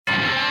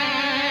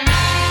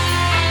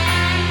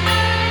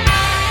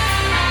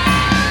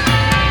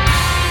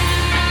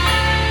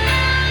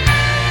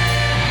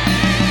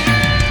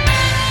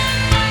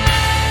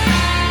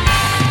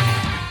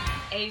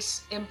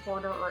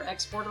importer or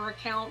exporter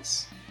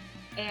accounts.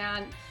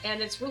 And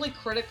it's really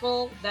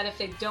critical that if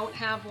they don't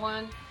have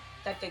one,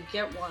 that they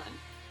get one,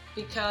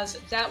 because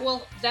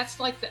that's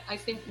like I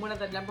think one of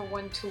the number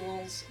one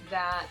tools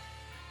that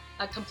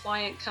a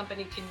compliant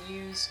company can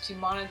use to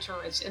monitor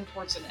its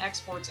imports and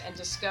exports and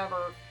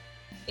discover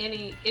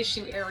any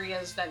issue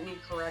areas that need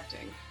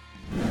correcting.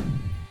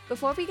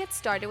 Before we get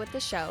started with the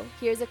show,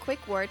 here's a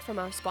quick word from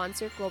our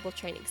sponsor, Global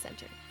Training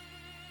Center.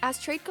 As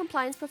trade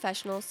compliance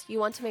professionals, you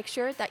want to make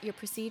sure that your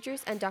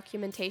procedures and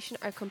documentation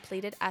are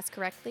completed as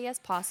correctly as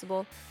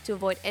possible to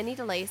avoid any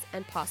delays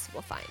and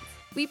possible fines.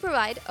 We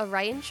provide a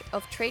range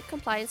of trade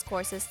compliance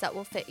courses that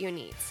will fit your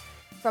needs.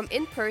 From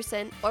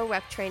in-person or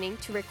web training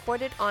to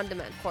recorded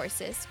on-demand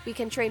courses, we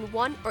can train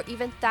one or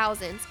even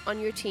thousands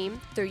on your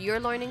team through your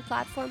learning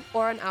platform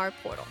or on our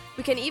portal.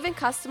 We can even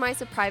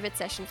customize a private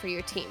session for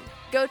your team.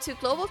 Go to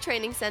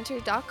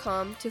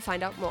globaltrainingcenter.com to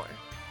find out more.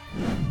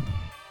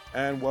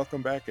 And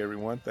welcome back,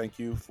 everyone. Thank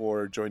you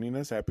for joining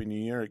us. Happy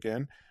New Year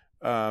again.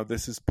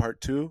 This is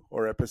part 2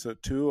 or episode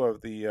 2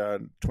 of the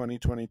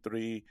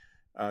 2023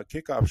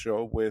 kickoff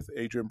show with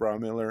Adrienne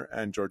Braumiller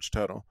and George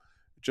Tuttle.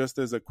 Just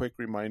as a quick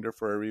reminder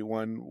for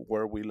everyone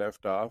where we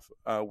left off,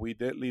 we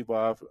did leave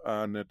off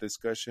on a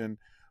discussion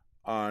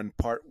on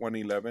part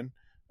 111.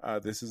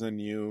 This is a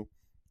new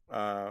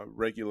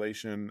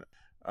regulation,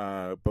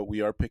 but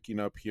we are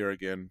picking up here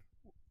again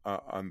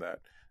on that.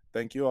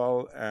 Thank you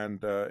all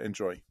and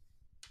enjoy.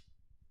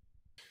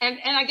 And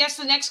I guess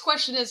the next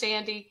question is,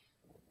 Andy,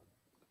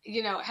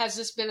 has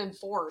this been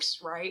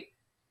enforced, right?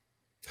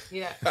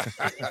 Yeah.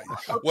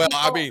 Well,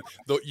 I mean,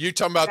 you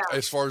talking about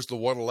as far as the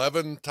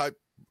 111 type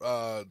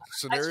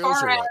scenarios?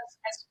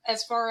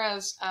 As far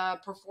as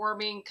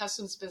performing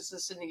customs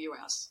business in the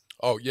U.S.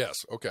 Oh,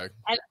 yes. Okay.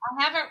 And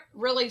I haven't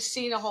really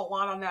seen a whole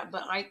lot on that,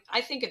 but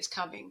I think it's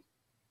coming.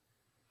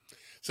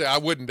 See, I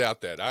wouldn't doubt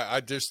that. I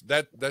just,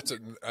 that's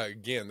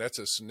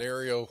a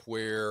scenario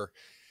where,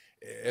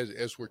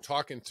 as we're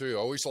talking through, I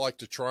always like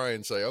to try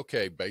and say,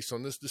 okay, based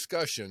on this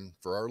discussion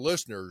for our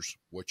listeners,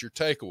 what's your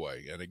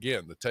takeaway? And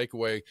again, the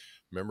takeaway,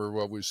 remember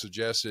what we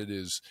suggested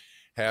is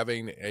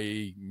having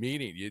a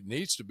meeting. It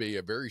needs to be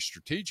a very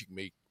strategic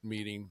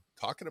meeting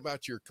talking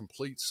about your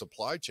complete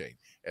supply chain.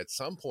 At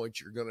some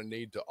point, you're going to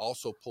need to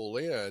also pull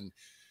in,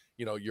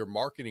 your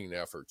marketing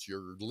efforts,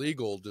 your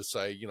legal to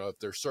say, if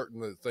there's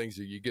certain things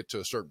that you get to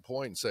a certain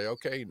point and say,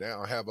 okay,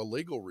 now I have a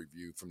legal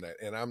review from that.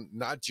 And I'm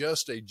not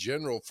just a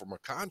general from a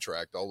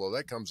contract, although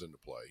that comes into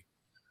play.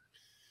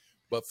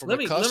 But from let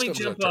me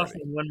jump off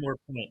on one more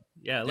point.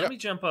 Let me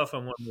jump off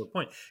on one more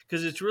point,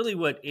 because it's really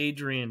what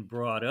Adrienne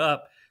brought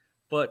up.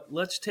 But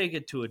let's take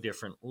it to a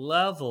different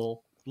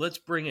level. Let's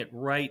bring it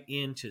right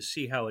in to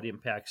see how it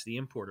impacts the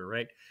importer,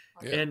 right?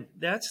 Yeah. And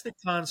that's the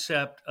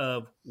concept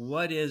of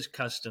what is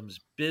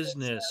customs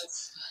business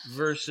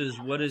versus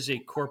what is a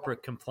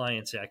corporate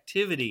compliance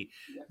activity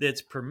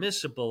that's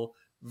permissible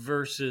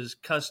versus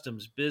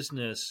customs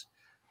business,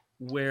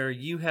 where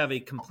you have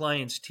a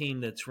compliance team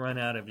that's run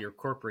out of your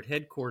corporate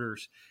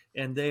headquarters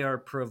and they are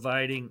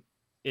providing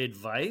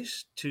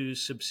advice to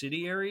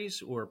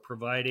subsidiaries or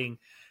providing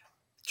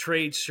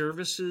trade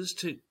services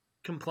to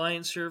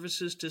compliance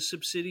services to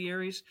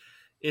subsidiaries.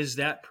 Is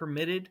that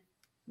permitted?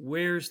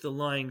 Where's the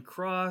line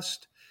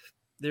crossed?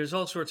 There's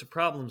all sorts of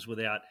problems with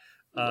that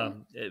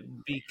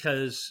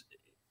because,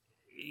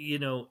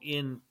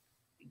 in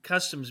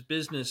customs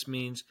business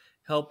means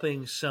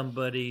helping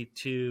somebody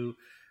to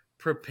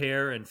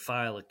prepare and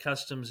file a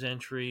customs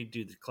entry,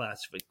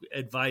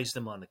 advise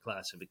them on the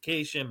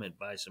classification,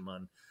 advise them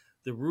on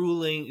the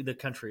ruling, the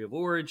country of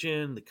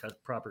origin, the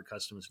proper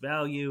customs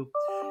value.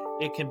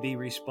 It can be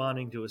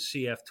responding to a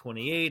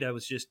CF-28. I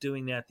was just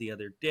doing that the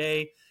other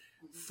day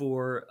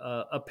for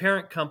a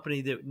parent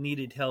company that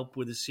needed help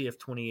with a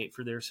CF-28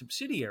 for their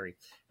subsidiary.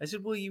 I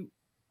said, well, the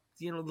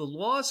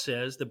law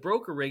says, the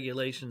broker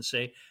regulations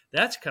say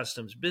that's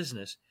customs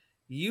business.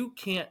 You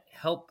can't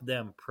help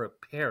them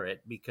prepare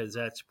it because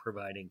that's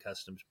providing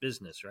customs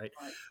business, right?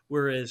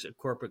 Whereas a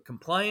corporate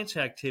compliance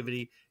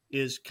activity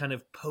is kind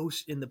of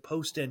in the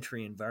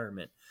post-entry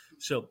environment.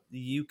 So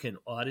you can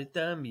audit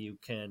them, you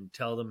can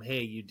tell them,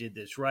 hey, you did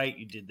this right,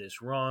 you did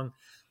this wrong,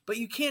 but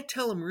you can't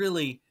tell them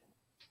really,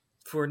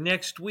 for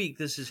next week,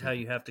 this is how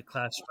you have to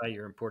classify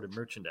your imported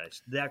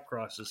merchandise. That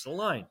crosses the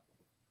line.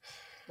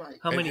 Right.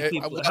 How many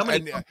people?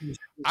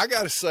 I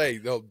got to say,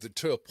 though,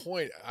 to a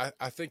point,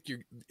 I think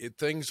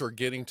things are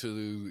getting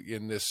to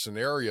in this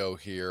scenario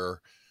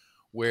here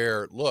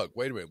where, look,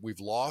 wait a minute,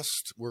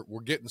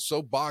 we're getting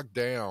so bogged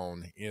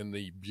down in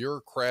the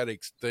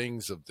bureaucratic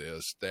things of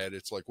this that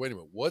it's like, wait a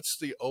minute, what's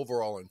the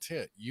overall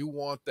intent? You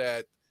want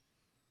that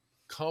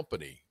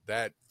company,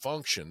 that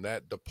function,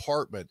 that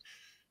department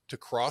to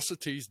cross the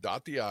T's,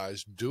 dot the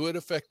I's, do it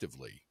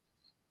effectively.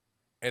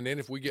 And then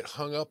if we get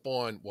hung up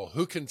on, well,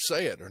 who can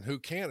say it and who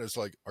can't, it's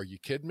like, are you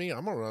kidding me?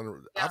 I've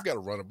got to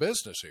run a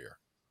business here.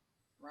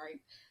 Right.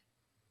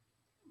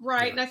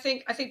 Yeah. And I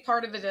think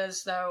part of it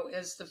is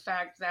the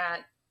fact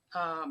that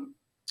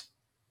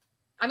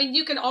I mean,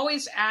 you can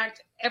always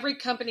act. Every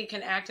company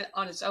can act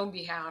on its own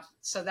behalf,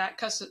 so that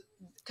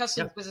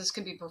custom business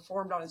can be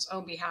performed on its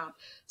own behalf.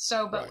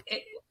 So, but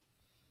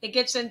it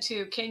gets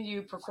into, can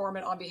you perform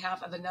it on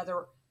behalf of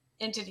another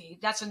entity?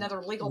 That's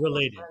another legal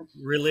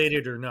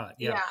related or not.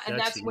 Yeah, and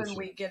that's when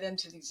we get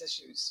into these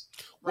issues.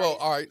 Right? Well,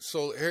 all right.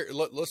 So here,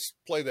 let's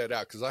play that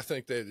out, because I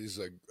think that is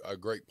a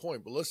great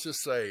point. But let's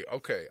just say,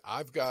 okay,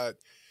 I've got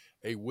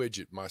a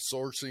widget. My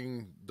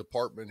sourcing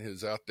department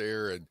is out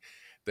there, and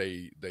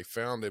they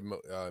found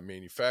a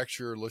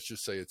manufacturer. Let's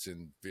just say it's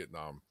in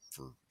Vietnam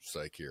for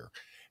sake here,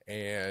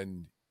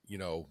 and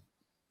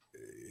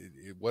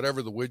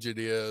whatever the widget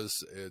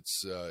is,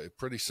 it's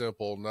pretty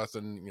simple.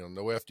 Nothing,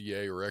 no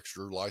FDA or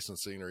extra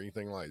licensing or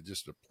anything like it.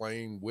 Just a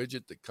plain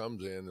widget that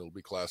comes in. It'll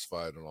be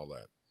classified and all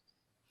that.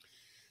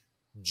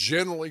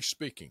 Generally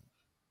speaking,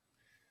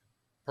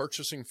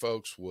 purchasing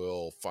folks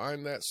will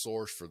find that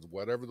source for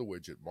whatever the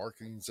widget.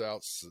 Marketing's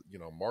out,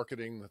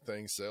 marketing the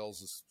thing,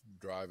 sales is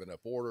driving up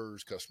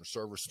orders. Customer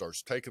service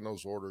starts taking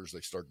those orders. They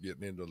start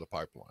getting into the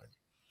pipeline.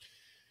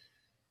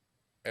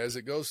 As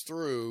it goes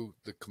through,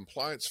 the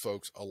compliance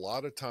folks a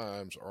lot of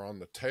times are on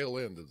the tail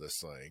end of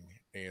this thing.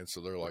 And so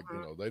they're like,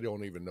 they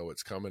don't even know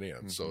it's coming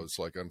in. So it's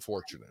like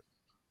unfortunate.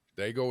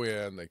 They go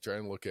in, they try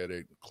and look at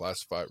it,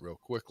 classify it real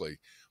quickly.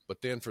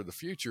 But then for the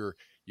future,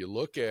 you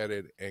look at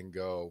it and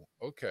go,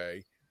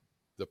 okay,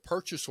 the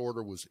purchase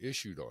order was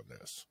issued on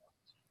this.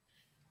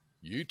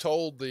 You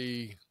told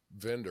the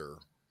vendor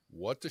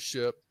what to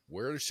ship,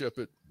 where to ship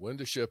it, when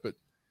to ship it,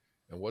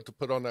 and what to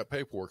put on that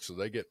paperwork so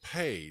they get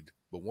paid.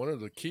 But one of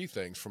the key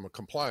things from a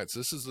compliance,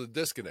 this is the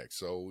disconnect.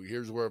 So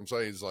here's where I'm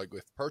saying is, like,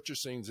 if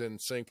purchasing's in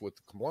sync with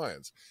the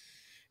compliance,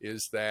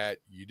 is that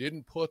you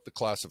didn't put the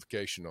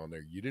classification on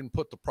there. You didn't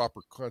put the proper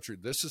country.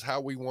 This is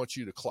how we want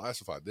you to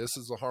classify. This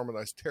is the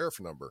harmonized tariff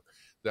number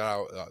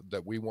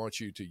that we want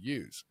you to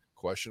use.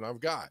 Question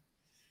I've got.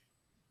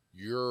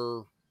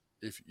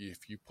 If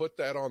you put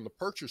that on the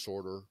purchase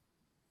order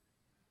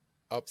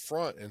up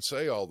front and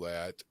say all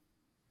that,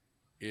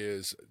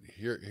 is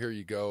here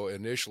you go.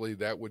 Initially,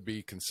 that would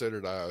be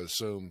considered, I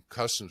assume,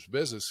 customs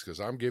business, because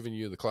I'm giving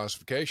you the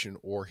classification.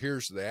 Or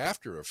here's the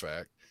after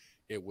effect.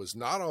 It was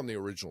not on the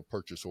original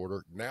purchase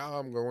order. Now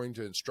I'm going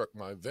to instruct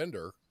my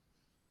vendor,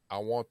 I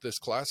want this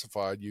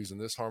classified using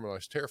this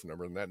harmonized tariff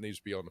number, and that needs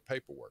to be on the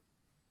paperwork.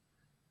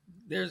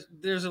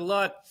 There's a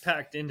lot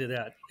packed into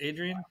that,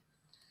 Adrienne.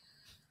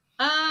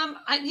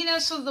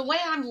 So the way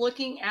I'm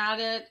looking at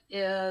it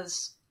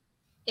is,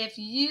 if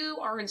you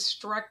are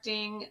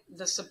instructing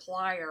the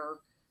supplier,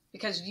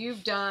 because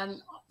you've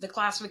done the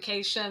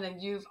classification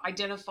and you've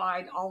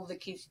identified all of the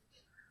key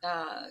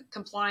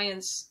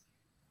compliance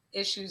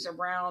issues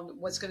around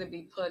what's going to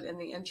be put in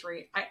the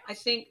entry, I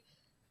think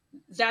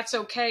that's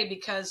okay,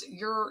 because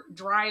you're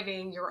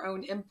driving your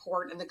own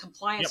import and the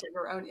compliance of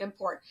your own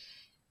import.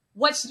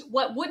 What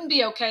wouldn't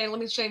be okay, let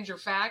me change your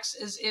facts,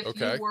 is if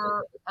you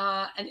were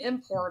an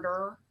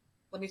importer.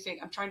 Let me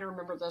think. I'm trying to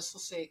remember this.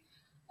 Let's see.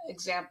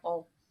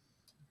 Example.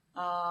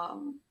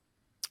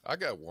 I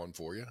got one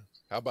for you.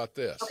 How about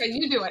this? Okay,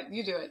 you do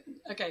it.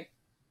 Okay.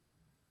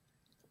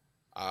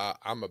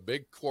 I'm a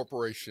big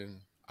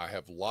corporation. I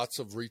have lots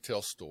of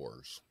retail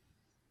stores.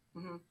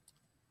 Mm-hmm.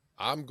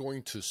 I'm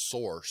going to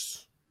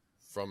source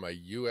from a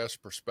U.S.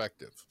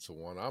 perspective. So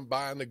when I'm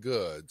buying the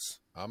goods,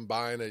 I'm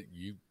buying it.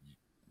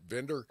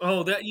 Vendor.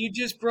 Oh, that you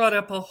just brought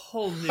up a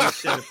whole new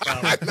set of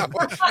problems.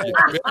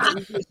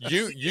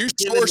 you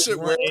source it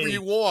wherever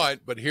you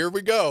want, but here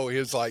we go.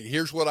 It's like,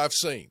 here's what I've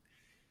seen.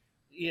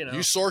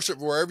 You source it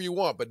wherever you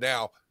want, but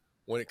now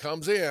when it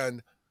comes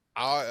in,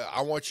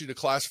 I want you to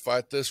classify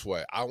it this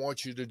way. I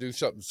want you to do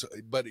something,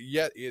 but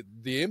yet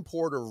the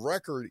importer of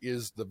record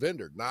is the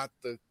vendor, not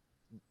the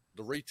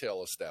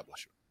retail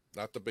establishment,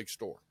 not the big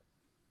store.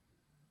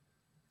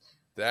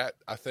 That,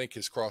 I think,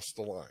 has crossed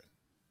the line.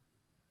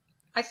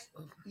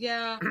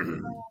 Yeah.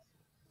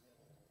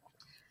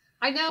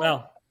 I know.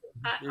 Well,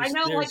 I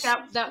know, like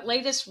that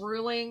latest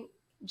ruling,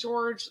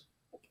 George.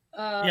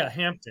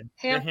 Hampton.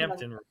 The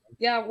Hampton ruling.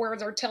 Yeah, where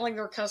they're telling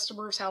their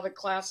customers how to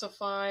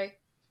classify.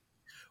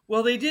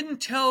 Well, they didn't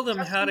tell them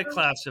how to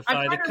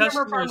classify. The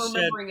customer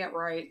said it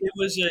right.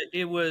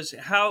 It was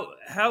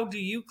how do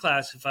you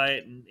classify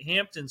it? And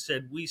Hampton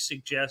said, we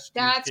suggest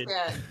That's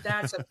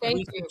a thank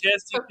we you.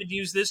 suggest you could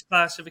use this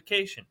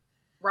classification.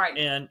 Right.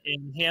 And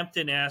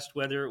Hampton asked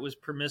whether it was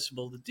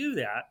permissible to do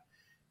that.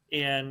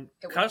 And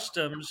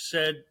Customs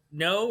said,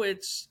 no,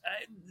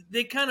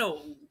 they kind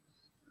of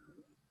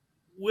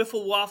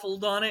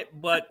wiffle-waffled on it,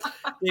 but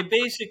they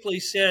basically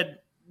said,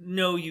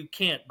 no, you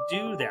can't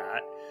do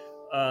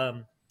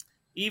that.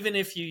 Even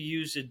if you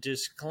use a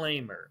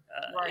disclaimer,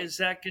 is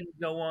that going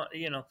to go on?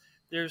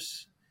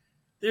 There's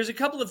a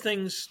couple of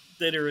things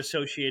that are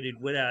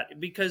associated with that,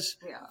 because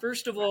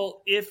first of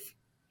all, if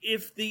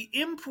the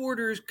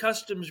importer's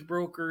customs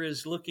broker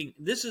is looking,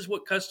 this is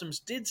what Customs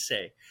did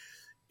say.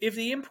 If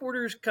the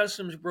importer's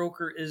customs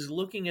broker is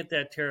looking at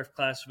that tariff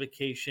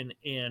classification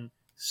and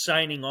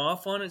signing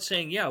off on it,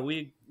 saying, yeah,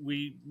 we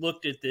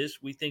looked at this,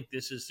 we think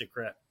this is the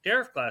correct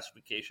tariff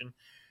classification,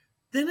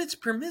 then it's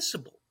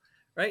permissible,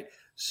 right?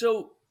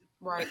 So,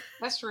 Right.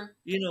 That's true.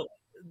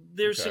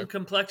 there's Okay. some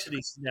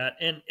complexities to that.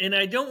 And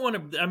I don't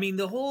want to, I mean,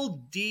 the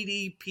whole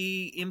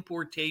DDP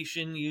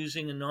importation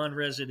using a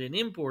non-resident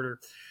importer,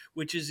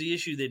 which is the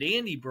issue that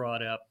Andy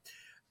brought up,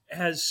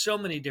 has so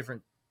many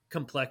different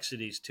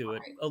complexities to it,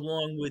 Right.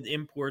 along with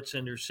imports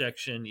under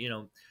section,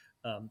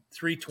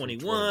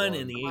 321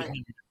 and the Right.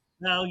 800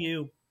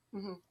 value.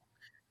 Mm-hmm.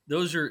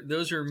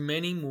 Those are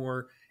many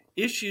more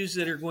issues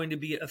that are going to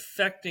be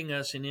affecting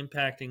us and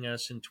impacting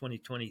us in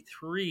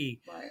 2023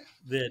 Right.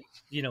 that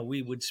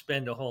we would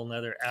spend a whole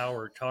nother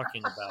hour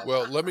talking about.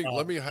 Well, let me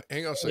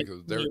hang on a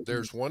second. Yeah.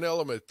 There's one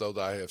element though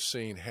that I have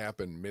seen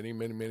happen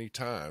many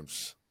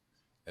times,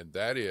 and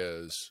that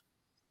is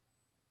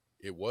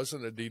it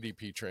wasn't a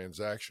DDP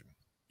transaction.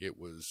 It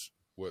was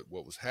what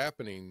was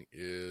happening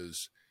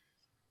is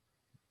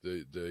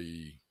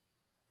the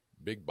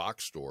big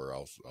box store,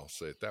 I'll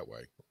say it that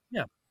way.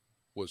 Yeah.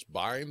 Was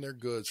buying their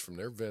goods from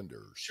their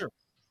vendors. Sure.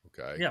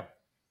 Okay. Yeah.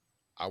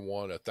 I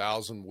want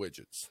 1,000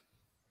 widgets.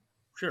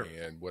 Sure.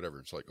 And whatever.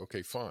 It's like,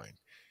 okay, fine.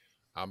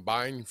 I'm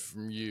buying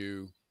from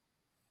you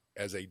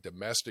as a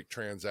domestic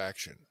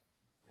transaction.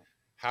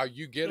 How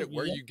you get it,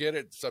 where you get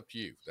it, it's up to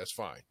you. That's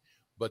fine.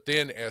 But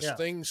then as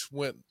things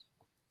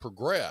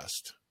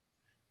progressed,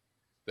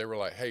 they were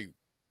like, hey,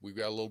 we've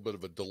got a little bit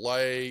of a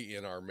delay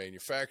in our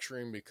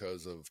manufacturing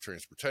because of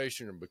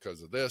transportation and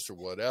because of this or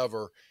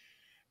whatever.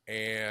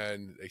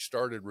 And they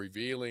started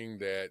revealing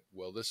that,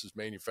 well, this is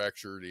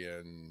manufactured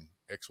in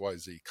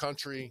XYZ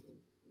country.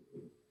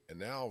 And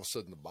now all of a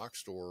sudden the box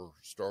store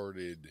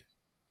started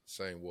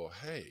saying, well,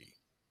 hey,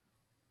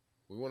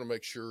 we want to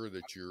make sure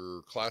that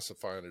you're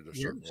classifying it a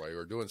certain way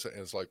or doing something.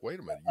 And it's like, wait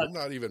a minute, you're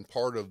not even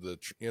part of the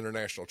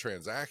international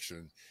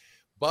transaction.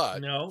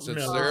 But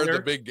since they're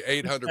the big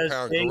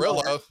 800-pound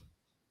gorilla.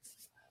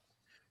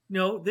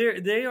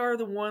 They are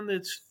the one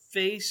that's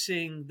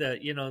facing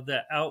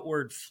the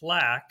outward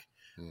flack.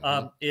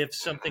 If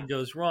something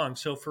goes wrong.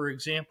 So, for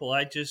example,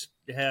 I just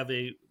have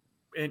an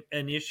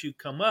issue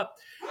come up.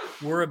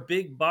 We're a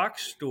big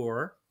box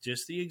store,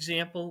 just the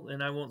example,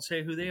 and I won't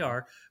say who they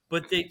are,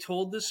 but they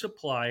told the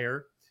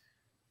supplier,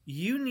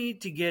 you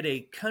need to get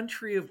a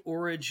country of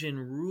origin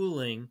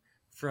ruling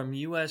from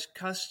U.S.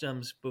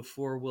 Customs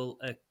before we'll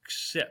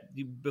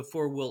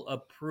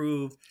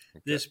approve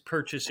this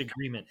purchase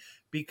agreement,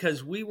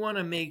 because we want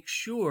to make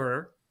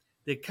sure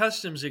that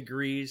Customs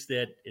agrees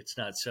that it's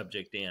not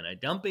subject to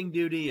anti-dumping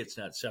duty, it's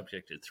not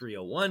subject to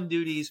 301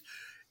 duties,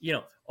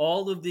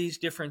 all of these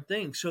different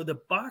things. So the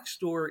box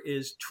store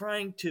is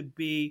trying to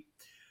be,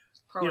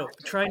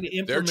 trying to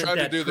implement. They're trying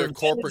to do their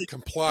corporate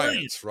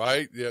compliance,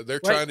 right? Yeah,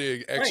 they're trying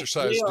to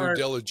exercise due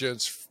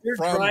diligence. They're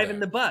driving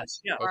the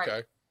bus. Yeah.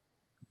 Okay.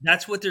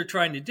 That's what they're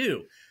trying to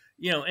do.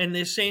 And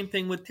the same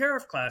thing with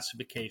tariff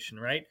classification,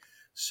 right?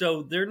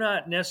 So they're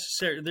not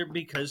necessarily there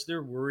because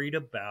they're worried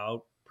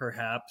about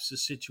perhaps a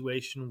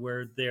situation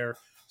where their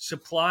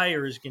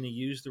supplier is going to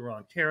use the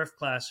wrong tariff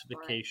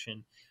classification.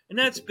 Right. And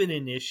that's been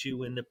an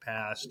issue in the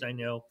past. I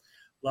know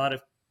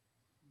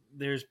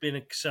there's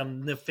been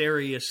some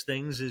nefarious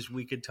things, as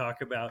we could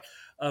talk about,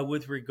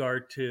 with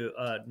regard to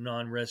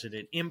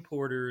non-resident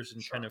importers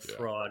and kind of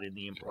fraud in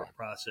the import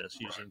process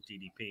using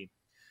DDP.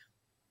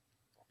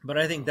 But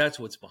I think that's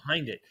what's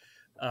behind it.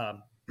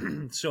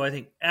 So I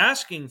think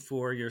asking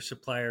for your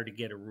supplier to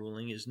get a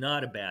ruling is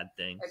not a bad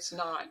thing. It's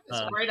not. It's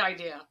a great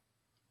idea.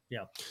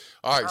 Yeah.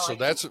 All right. So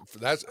that's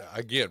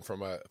again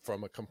from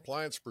a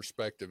compliance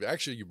perspective.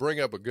 Actually, you bring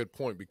up a good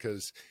point,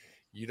 because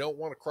you don't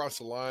want to cross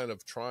the line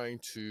of trying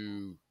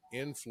to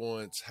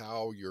influence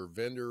how your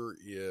vendor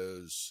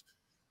is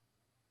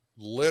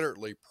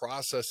literally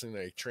processing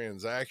a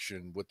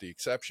transaction, with the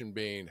exception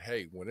being,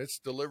 hey, when it's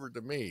delivered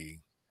to me,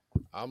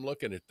 I'm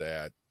looking at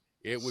that.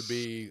 It would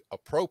be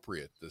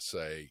appropriate to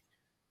say,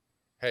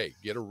 hey,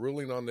 get a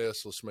ruling on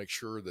this. Let's make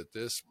sure that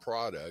this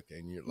product,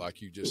 and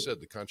like you just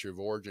said, the country of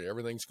origin,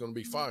 everything's going to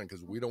be fine,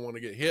 because we don't want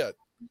to get hit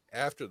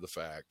after the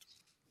fact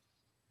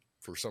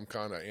for some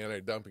kind of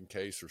anti-dumping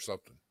case or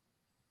something.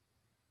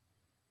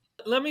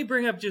 Let me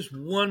bring up just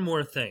one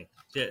more thing,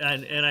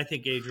 and I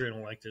think Adrienne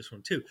will like this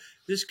one too.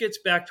 This gets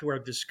back to our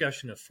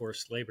discussion of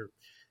forced labor.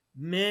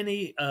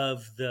 Many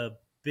of the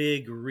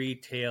big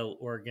retail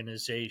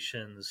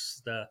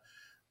organizations, the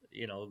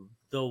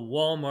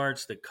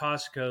Walmarts, the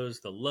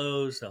Costco's, the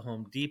Lowe's, the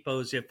Home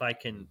Depots, if I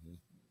can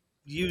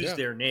use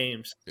their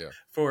names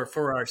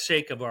for our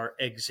sake of our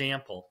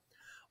example,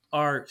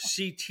 are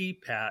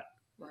CTPAT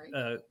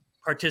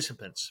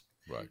participants.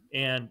 Right.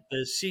 And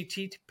the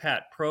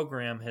CTPAT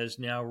program has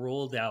now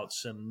rolled out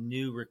some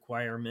new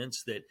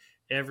requirements that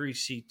every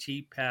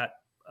CTPAT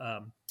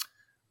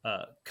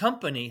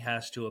company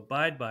has to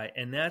abide by,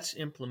 and that's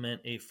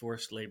implement a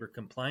forced labor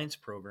compliance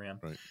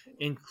program,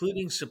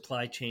 including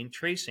supply chain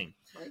tracing.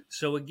 Right.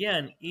 So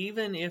again,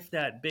 even if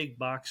that big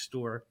box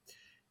store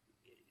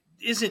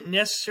isn't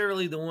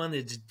necessarily the one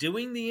that's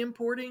doing the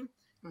importing,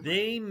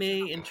 they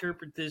may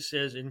interpret this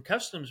as, and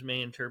Customs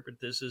may interpret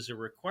this as a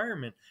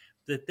requirement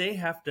that they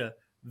have to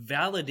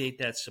validate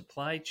that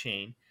supply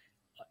chain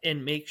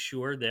and make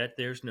sure that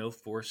there's no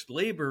forced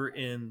labor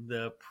in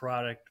the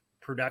product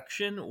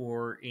production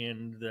or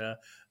in the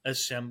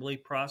assembly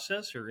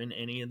process or in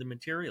any of the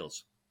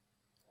materials.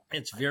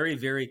 It's very,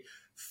 very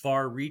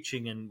far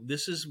reaching. And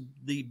this is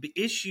the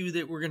issue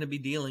that we're going to be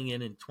dealing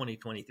in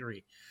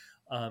 2023.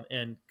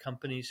 And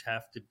companies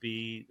have to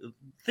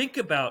think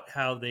about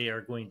how they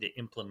are going to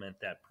implement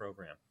that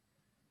program.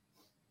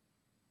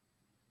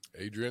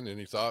 Adrienne,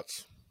 any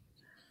thoughts?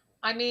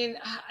 I mean,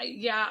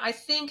 yeah, I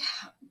think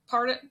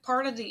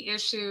part of the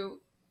issue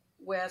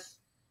with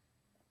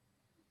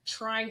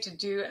trying to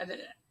do an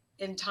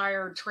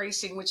entire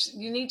tracing, which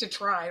you need to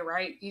try,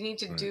 right? You need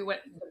to do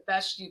what the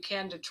best you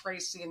can to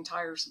trace the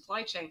entire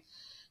supply chain.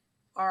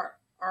 Are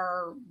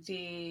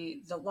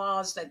the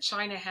laws that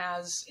China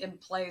has in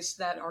place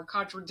that are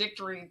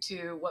contradictory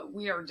to what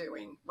we are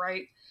doing,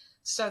 right?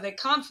 So they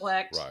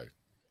conflict,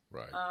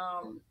 Right.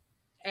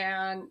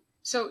 And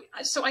so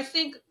I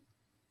think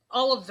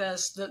all of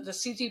this, the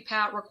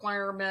CTPAT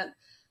requirement,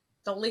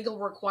 the legal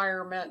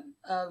requirement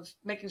of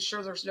making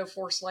sure there's no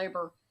forced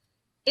labor,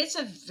 it's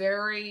a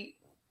very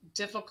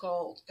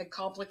difficult and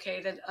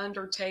complicated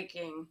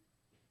undertaking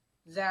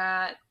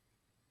that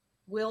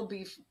will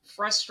be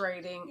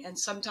frustrating and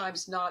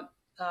sometimes not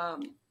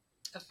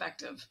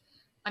effective.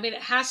 I mean,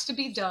 it has to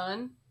be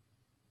done.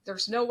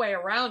 There's no way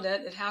around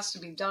it. It has to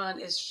be done.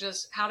 It's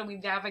just, how do we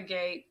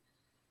navigate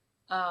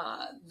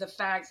the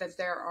fact that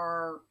there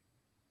are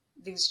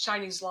these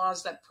Chinese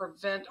laws that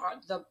prevent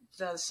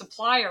the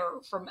supplier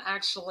from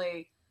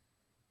actually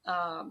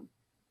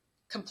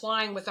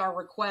complying with our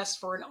request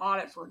for an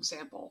audit, for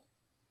example.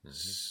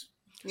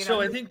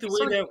 So I think the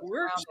way that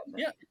works,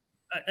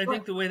 I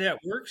think the way that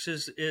works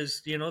is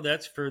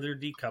that's further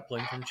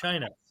decoupling from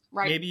China.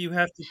 Right. Maybe you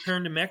have to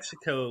turn to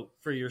Mexico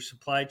for your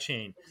supply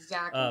chain.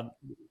 Exactly.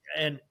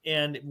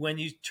 And when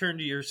you turn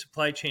to your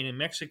supply chain in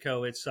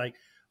Mexico, it's like,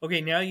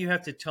 okay, now you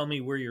have to tell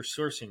me where you're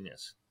sourcing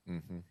this.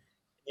 Mm-hmm.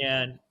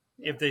 And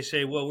if they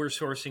say, well, we're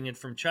sourcing it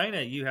from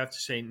China, you have to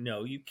say,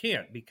 no, you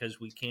can't, because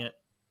we can't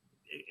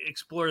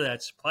explore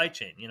that supply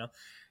chain.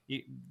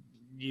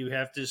 You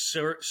have to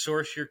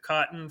source your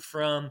cotton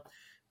from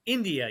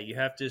India. You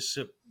have to,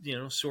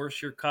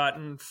 source your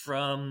cotton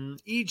from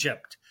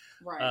Egypt,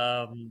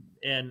 right.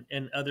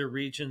 And other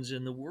regions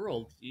in the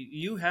world.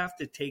 You have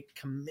to take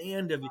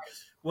command of it.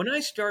 When I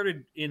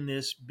started in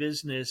this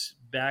business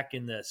back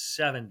in the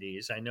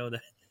 70s, I know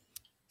that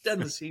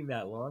doesn't seem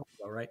that long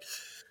ago, right?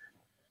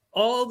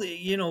 All the,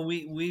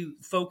 we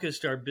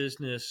focused our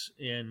business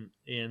in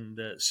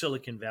the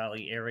Silicon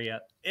Valley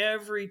area.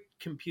 Every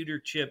computer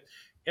chip,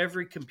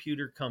 every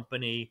computer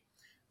company,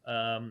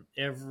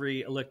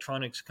 every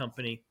electronics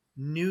company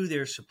knew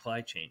their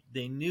supply chain.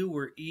 They knew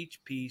where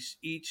each piece,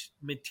 each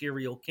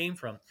material came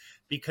from,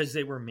 because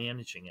they were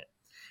managing it.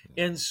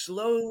 And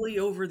slowly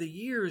over the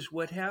years,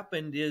 what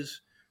happened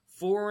is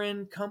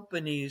foreign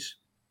companies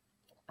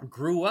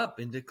grew up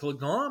into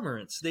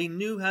conglomerates. They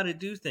knew how to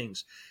do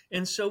things.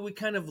 And so we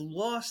kind of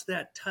lost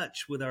that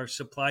touch with our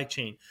supply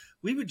chain.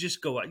 We would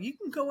just go out. You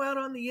can go out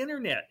on the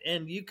internet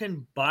and you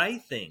can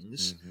buy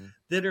things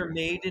that are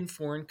made in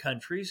foreign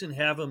countries and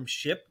have them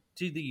shipped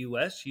to the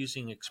U.S.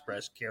 using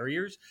express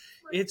carriers.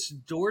 It's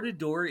door to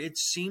door.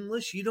 It's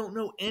seamless. You don't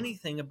know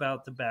anything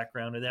about the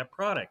background of that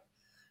product.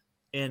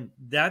 And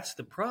that's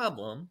the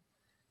problem.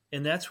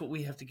 And that's what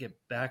we have to get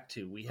back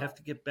to. We have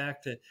to get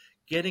back to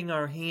getting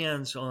our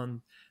hands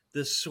on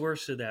the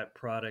source of that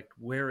product,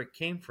 where it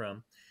came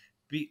from.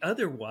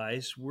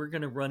 Otherwise, we're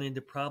going to run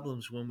into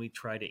problems when we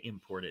try to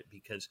import it,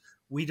 because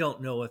we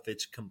don't know if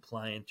it's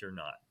compliant or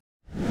not.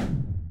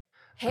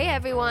 Hey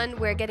everyone,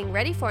 we're getting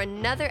ready for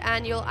another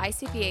annual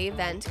ICPA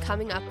event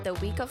coming up the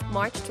week of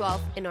March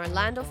 12th in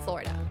Orlando,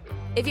 Florida.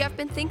 If you have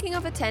been thinking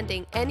of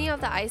attending any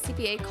of the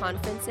ICPA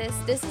conferences,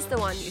 this is the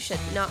one you should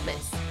not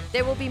miss.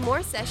 There will be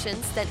more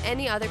sessions than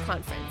any other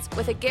conference,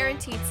 with a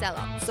guaranteed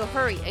sellout, so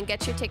hurry and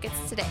get your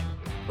tickets today.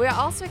 We are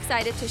also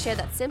excited to share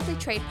that Simply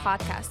Trade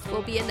podcast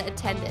will be in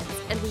attendance,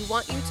 and we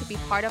want you to be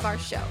part of our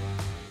show.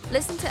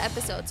 Listen to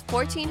episodes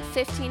 14,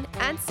 15,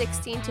 and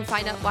 16 to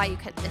find out why you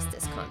can't miss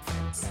this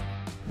conference.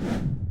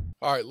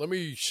 All right, let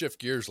me shift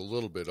gears a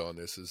little bit on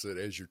this. Is that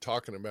as you're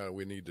talking about it,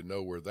 we need to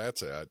know where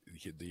that's at.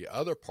 The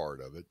other part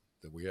of it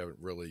that we haven't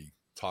really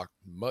talked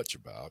much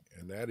about,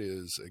 and that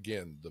is,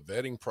 again, the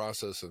vetting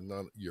process of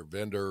your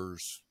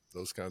vendors,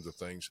 those kinds of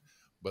things,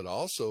 but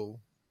also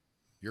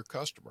your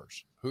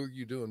customers. Who are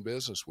you doing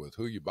business with?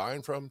 Who are you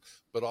buying from?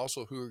 But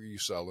also, who are you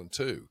selling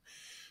to?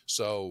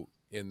 So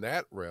in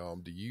that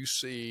realm, do you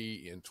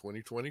see in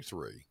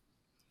 2023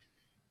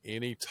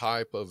 any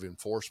type of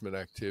enforcement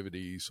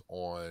activities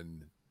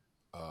on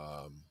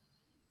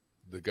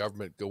the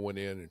government going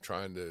in and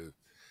trying to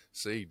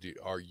see,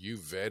 are you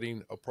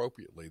vetting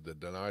appropriately, the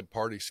denied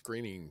party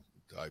screening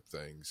type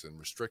things and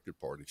restricted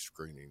party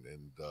screening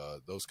and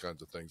those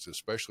kinds of things,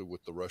 especially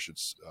with the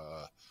Russia's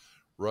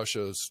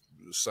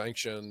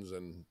sanctions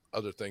and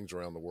other things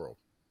around the world?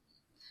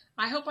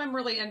 I hope I'm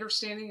really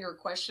understanding your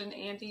question,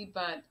 Andy,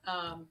 but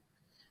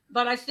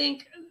I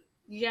think,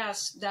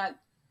 yes, that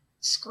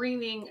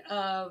screening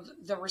of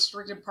the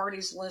restricted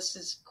parties list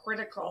is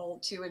critical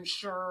to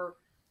ensure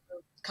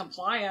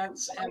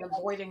compliance and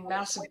avoiding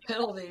massive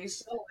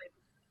penalties.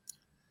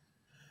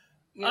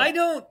 I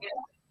don't.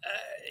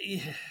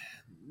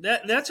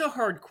 That's a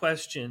hard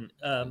question.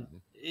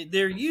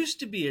 There used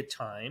to be a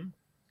time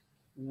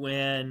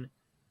when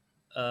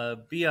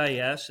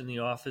BIS and the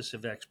Office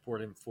of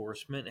Export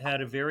Enforcement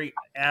had a very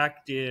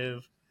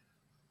active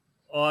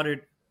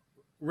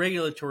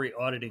regulatory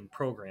auditing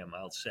program,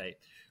 I'll say,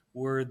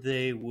 where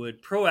they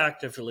would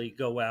proactively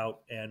go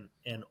out and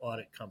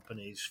audit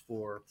companies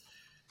for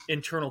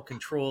internal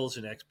controls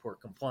and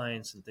export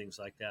compliance and things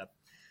like that.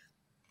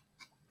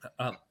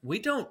 We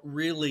don't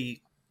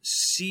really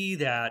see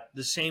that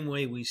the same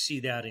way we see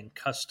that in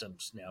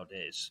customs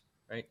nowadays,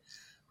 right?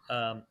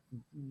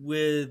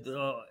 With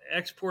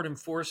export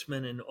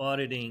enforcement and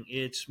auditing,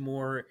 it's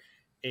more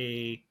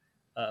the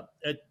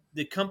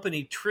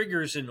company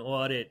triggers an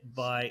audit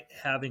by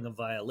having a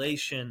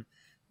violation.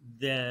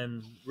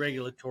 Then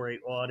regulatory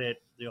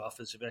audit, the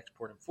Office of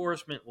Export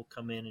Enforcement will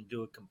come in and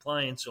do a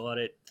compliance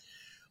audit,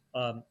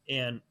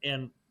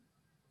 and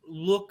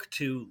look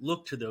to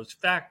those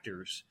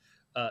factors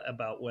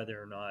about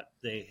whether or not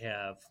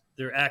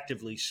they're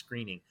actively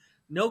screening.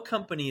 No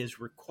company is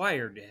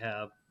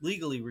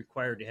legally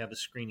required to have a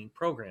screening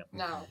program.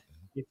 No.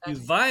 If you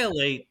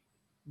violate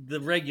the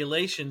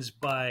regulations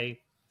by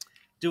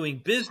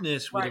doing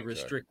business with a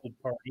restricted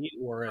party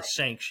or a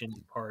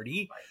sanctioned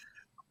party,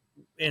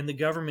 and the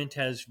government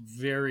has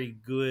very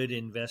good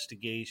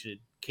investigation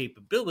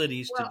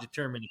capabilities to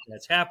determine if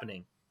that's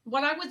happening.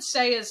 What I would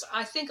say is,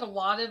 I think a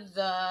lot of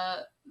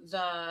the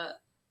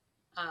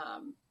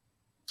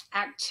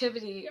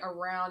activity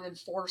around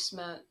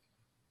enforcement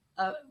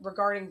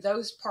regarding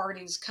those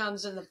parties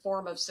comes in the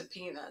form of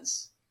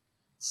subpoenas.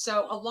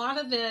 So a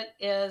lot of it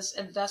is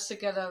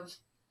investigative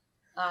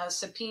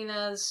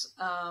subpoenas,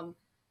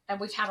 and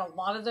we've had a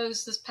lot of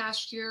those this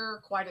past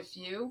year, quite a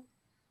few.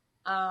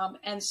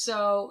 And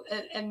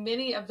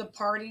many of the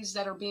parties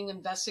that are being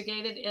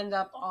investigated end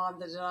up on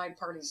the denied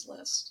parties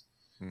list.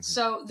 Mm-hmm.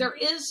 So there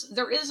is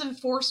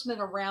enforcement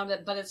around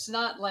it, but it's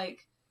not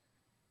like,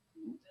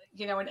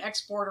 an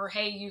exporter,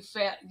 hey, you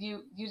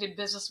did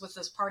business with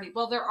this party.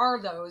 Well, there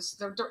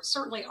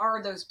certainly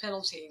are those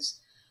penalties,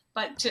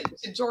 but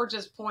to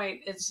George's point,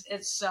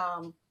 it's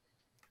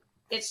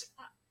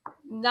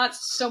not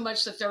so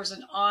much that there's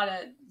an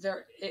audit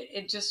there.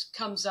 It just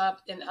comes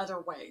up in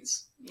other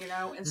ways,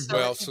 and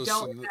so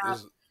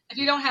if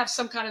you don't have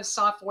some kind of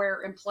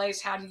software in place,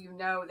 how do you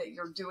know that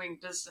you're doing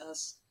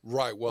business?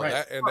 Right. Well,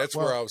 that's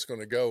where I was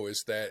going to go,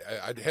 is that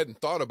I hadn't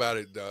thought about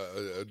it,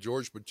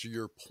 George, but to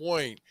your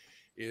point,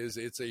 is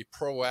it's a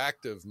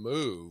proactive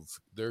move.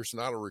 There's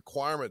not a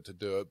requirement to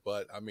do it,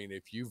 but I mean,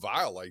 if you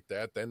violate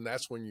that, then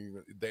that's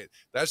when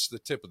that's the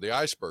tip of the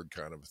iceberg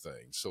kind of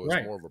thing. So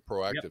it's more of a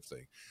proactive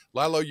thing.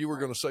 Lilo, you were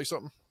going to say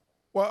something?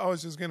 Well, I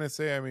was just going to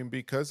say, I mean,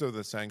 because of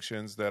the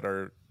sanctions that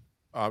are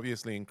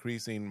obviously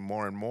increasing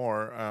more and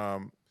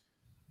more,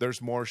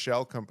 there's more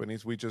shell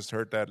companies. We just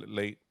heard that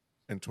late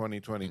in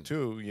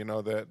 2022,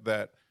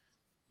 that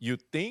you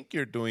think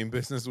you're doing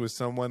business with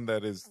someone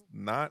that is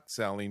not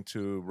selling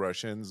to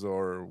Russians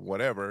or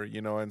whatever,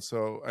 and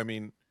so, I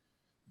mean,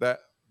 that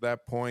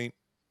point,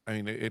 I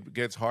mean, it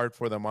gets hard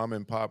for the mom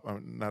and pop,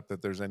 not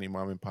that there's any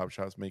mom and pop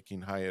shops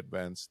making high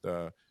advanced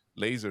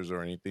lasers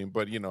or anything,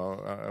 but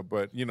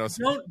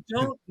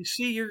don't you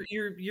see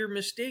your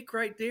mistake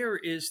right there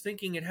is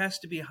thinking it has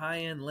to be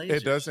high-end lasers.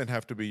 It doesn't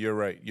have to be. You're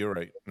right.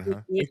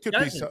 Uh-huh. It could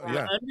doesn't. Be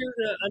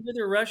under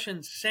the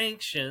Russian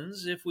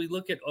sanctions. If we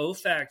look at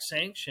OFAC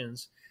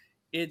sanctions,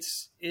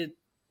 it's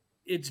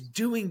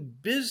doing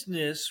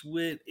business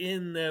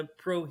within the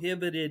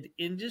prohibited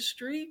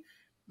industry,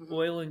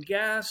 oil and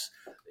gas.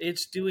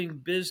 It's doing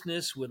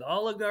business with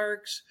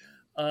oligarchs.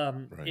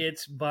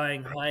 It's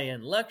buying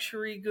high-end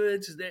luxury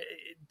goods.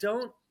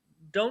 Don't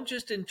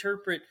just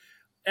interpret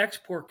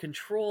export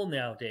control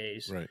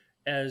nowadays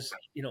as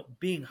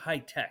being high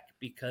tech,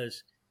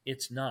 because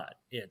it's not.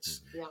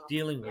 It's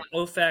dealing with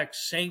OFAC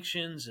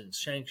sanctions and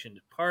sanctioned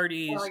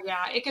parties. Well,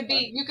 it could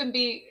be.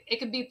 It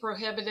can be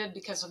prohibited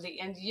because of the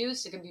end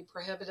use. It can be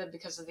prohibited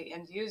because of the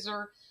end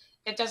user.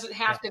 It doesn't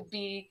have to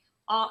be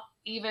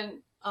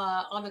even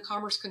on the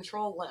Commerce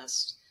Control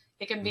list.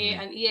 It can be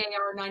an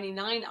EAR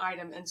 99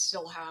 item and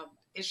still have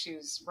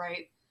issues,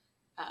 right?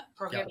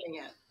 Prohibiting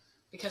it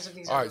because of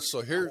these. All right,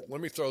 so here, let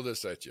me throw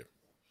this at you.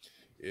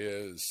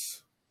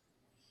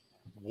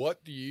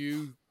 What do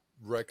you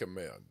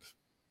recommend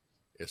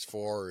as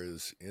far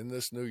as in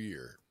this new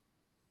year?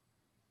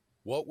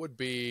 What would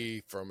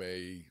be, from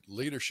a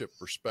leadership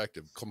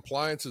perspective,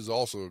 compliance is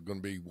also going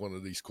to be one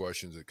of these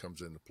questions that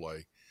comes into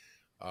play.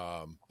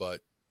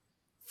 But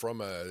from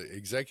an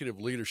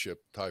executive leadership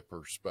type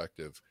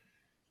perspective,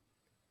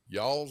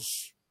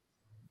 y'all's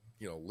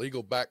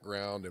legal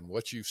background and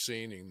what you've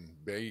seen, and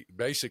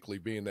basically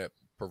being that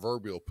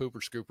proverbial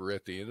pooper scooper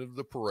at the end of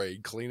the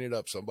parade, cleaning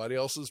up somebody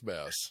else's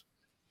mess,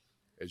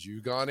 as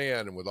you've gone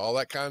in and with all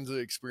that kinds of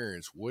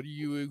experience, what do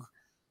you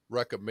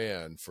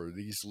recommend for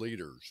these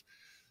leaders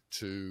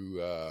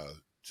to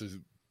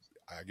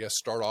I guess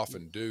start off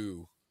and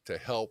do to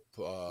help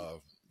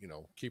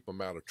keep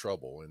them out of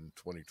trouble in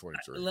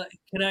 2023?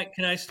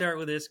 Can I start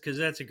with this, because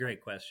that's a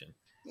great question.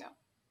 Yeah.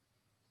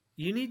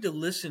 You need to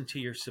listen to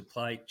your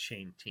supply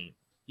chain team.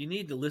 You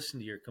need to listen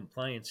to your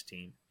compliance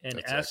team and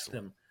That's ask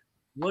excellent. them,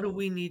 what do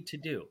we need to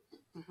do?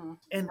 Mm-hmm.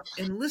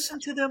 And listen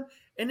to them.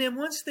 And then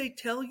once they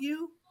tell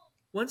you,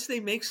 once they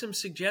make some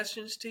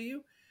suggestions to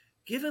you,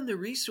 give them the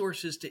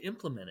resources to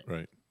implement it.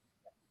 Right.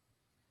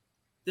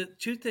 The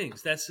two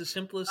things. That's the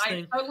simplest I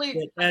thing totally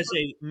that as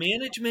a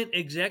management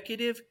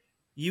executive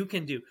you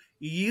can do.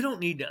 You don't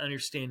need to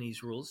understand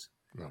these rules.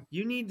 No.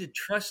 You need to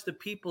trust the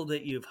people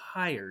that you've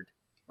hired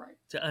right.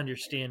 to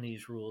understand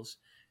these rules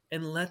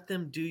and let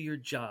them do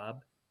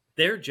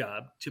their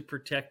job to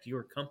protect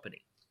your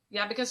company.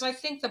 Yeah, because I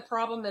think the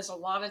problem is a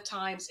lot of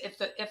times if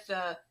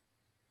the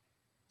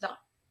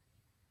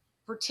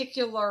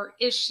particular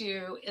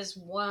issue is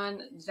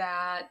one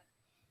that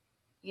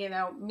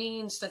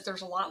means that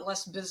there's a lot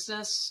less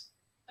business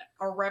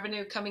or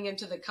revenue coming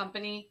into the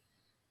company,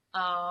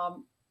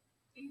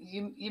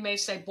 you may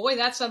say, boy,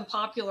 that's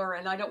unpopular,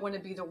 and I don't want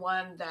to be the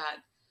one that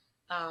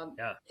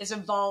is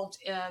involved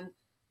in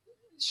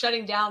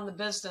shutting down the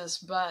business.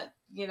 But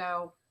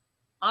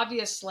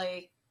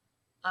obviously,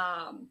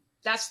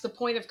 that's the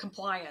point of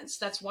compliance.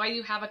 That's why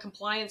you have a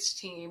compliance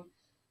team,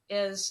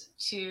 is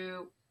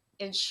to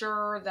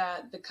ensure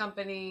that the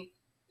company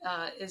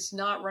is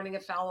not running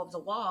afoul of the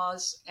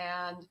laws.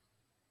 And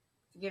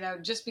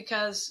just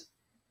because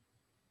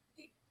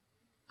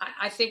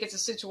I think it's a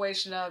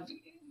situation of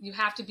you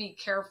have to be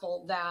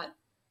careful that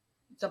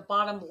the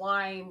bottom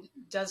line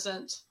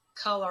doesn't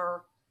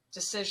color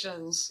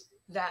decisions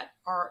that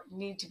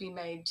need to be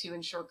made to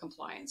ensure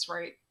compliance,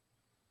 right?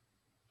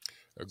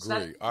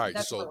 Agree. All right.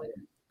 So, really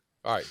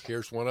all right,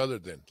 here's one other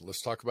then.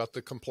 Let's talk about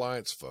the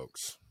compliance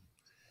folks.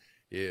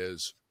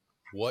 Is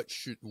what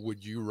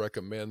would you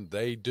recommend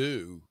they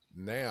do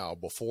now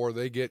before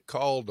they get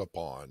called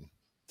upon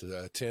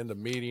to attend a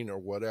meeting or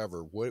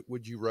whatever? What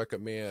would you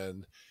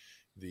recommend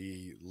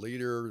the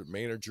leader,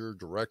 manager,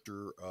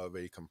 director of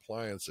a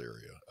compliance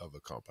area of a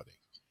company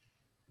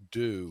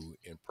do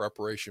in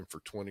preparation for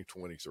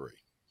 2023?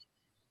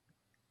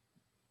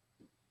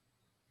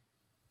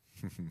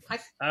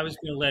 I was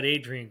going to let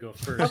Adrienne go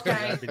first. Okay.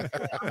 I've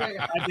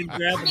been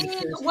grabbing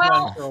the first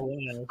well, one for a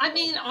while. I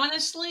mean,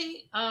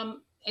 honestly,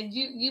 and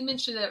you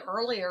mentioned it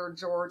earlier,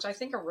 George, I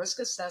think a risk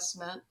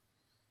assessment.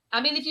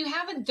 I mean, if you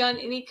haven't done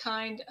any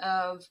kind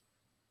of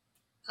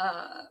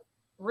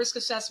risk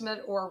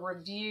assessment or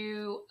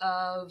review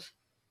of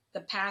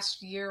the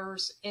past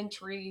year's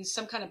entries,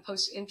 some kind of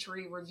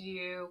post-entry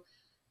review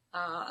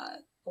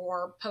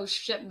or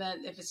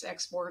post-shipment if it's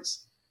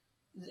exports,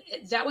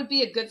 that would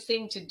be a good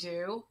thing to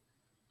do.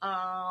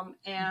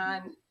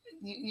 And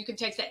you can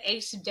take the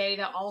ACE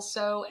data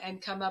also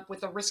and come up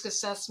with a risk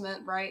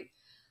assessment, right?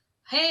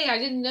 Hey, I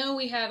didn't know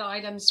we had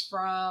items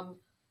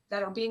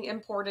that are being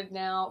imported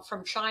now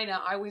from China.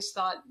 I always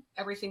thought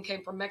everything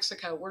came from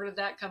Mexico. Where did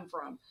that come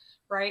from,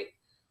 right?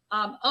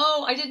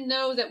 I didn't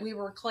know that we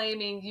were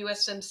claiming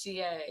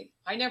USMCA.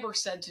 I never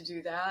said to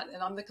do that,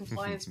 and I'm the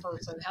compliance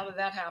person. How did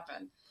that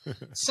happen?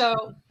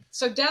 So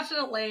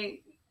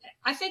definitely,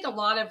 I think a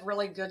lot of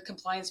really good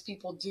compliance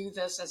people do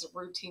this as a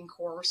routine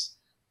course,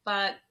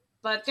 but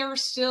there are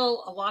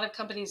still a lot of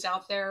companies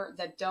out there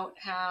that don't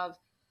have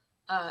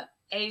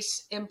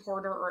ACE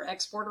importer or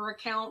exporter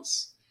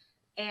accounts,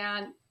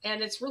 and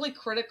it's really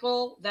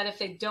critical that if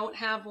they don't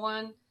have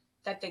one,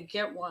 that they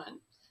get one,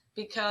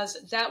 because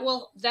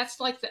that's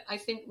like I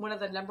think one of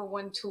the number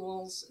one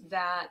tools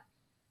that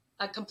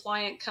a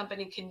compliant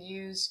company can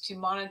use to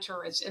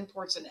monitor its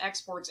imports and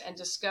exports and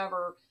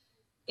discover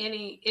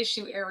any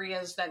issue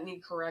areas that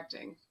need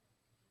correcting.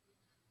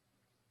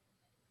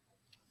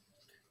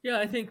 Yeah,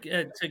 I think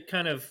to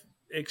kind of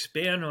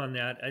expand on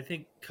that, I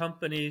think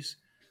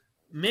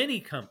many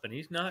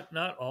companies,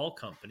 not all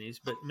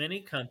companies, but many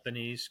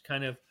companies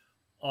kind of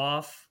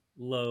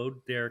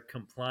offload their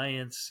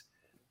compliance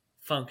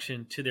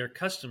function to their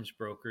customs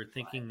broker,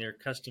 thinking their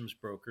customs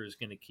broker is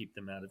going to keep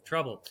them out of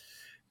trouble.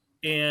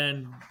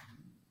 And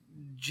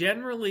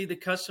generally, the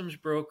customs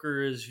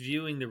broker is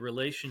viewing the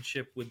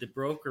relationship with the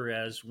broker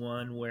as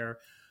one where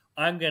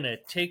I'm going to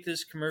take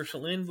this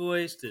commercial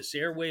invoice, this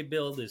airway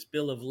bill, this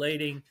bill of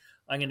lading.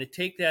 I'm going to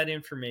take that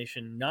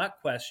information,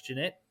 not question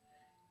it,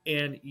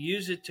 and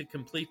use it to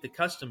complete the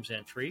customs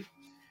entry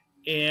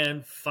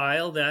and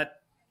file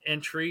that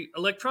entry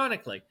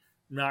electronically,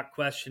 not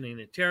questioning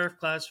the tariff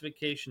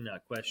classification,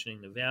 not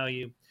questioning the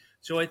value.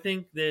 So I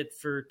think that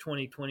for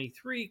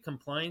 2023,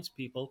 compliance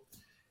people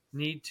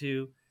need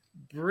to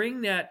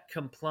bring that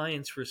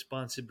compliance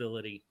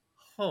responsibility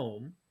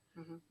home,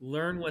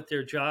 learn what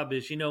their job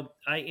is.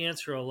 I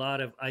answer a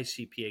lot of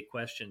ICPA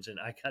questions, and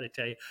I got to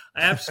tell you,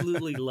 I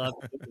absolutely love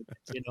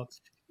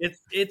it.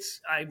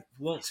 It's I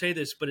won't say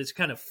this, but it's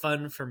kind of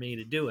fun for me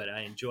to do it.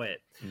 I enjoy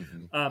it.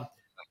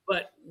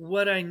 But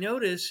what I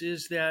notice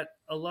is that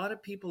a lot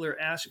of people are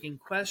asking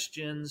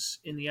questions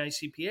in the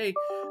ICPA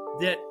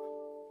that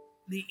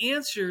the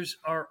answers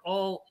are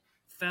all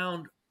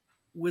found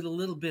with a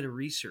little bit of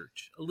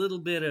research, a little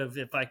bit of,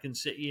 if I can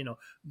say,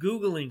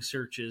 Googling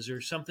searches or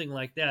something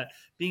like that,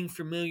 being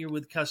familiar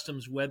with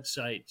customs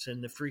websites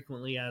and the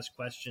frequently asked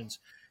questions,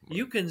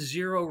 you can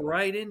zero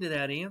right into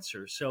that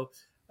answer. So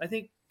I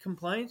think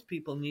compliance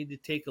people need to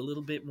take a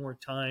little bit more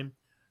time,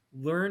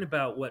 learn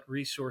about what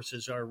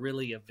resources are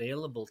really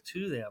available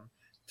to them,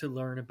 to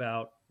learn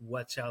about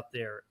what's out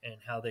there and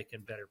how they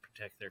can better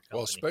protect their company.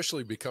 Well,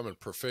 especially becoming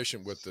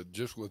proficient with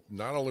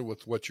not only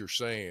with what you're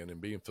saying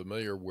and being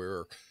familiar,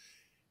 where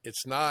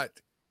it's not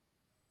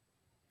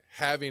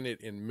having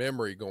it in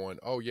memory going,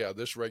 oh yeah,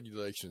 this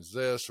regulation's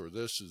this, or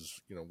this is,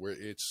 where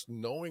it's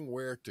knowing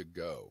where to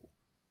go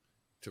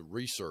to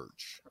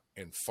research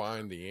and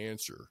find the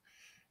answer.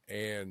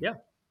 And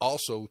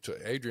also, to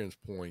Adrienne's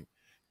point,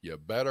 you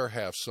better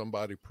have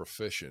somebody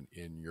proficient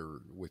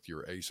with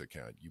your ACE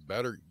account. You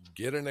better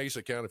get an ACE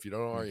account if you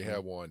don't already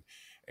have one,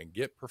 and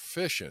get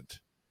proficient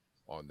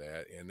on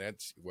that. And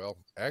that's, well,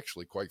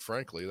 actually, quite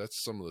frankly,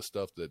 that's some of the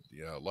stuff that,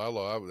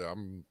 Lalo,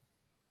 I'm,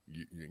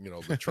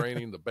 the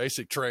training, the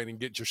basic training,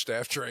 get your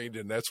staff trained.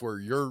 And that's where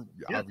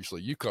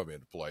obviously you come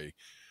into play,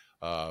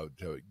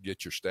 to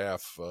get your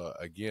staff,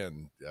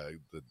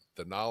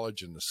 the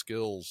knowledge and the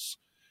skills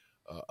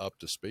up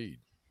to speed.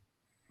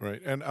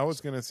 Right. And I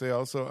was going to say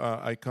also,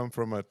 I come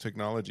from a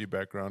technology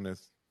background,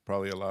 as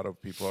probably a lot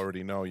of people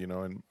already know,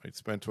 and I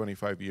spent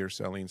 25 years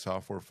selling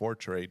software for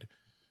trade.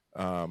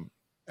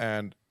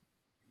 And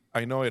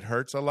I know it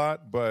hurts a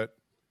lot, but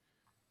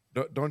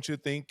don't you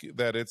think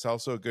that it's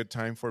also a good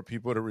time for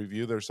people to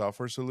review their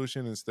software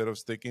solution instead of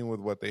sticking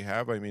with what they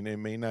have? I mean, it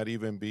may not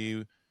even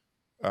be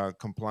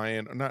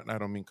compliant, I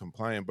don't mean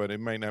compliant, but it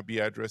might not be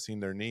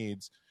addressing their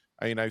needs.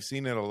 I mean, I've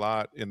seen it a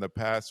lot in the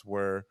past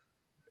where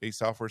a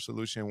software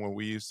solution, when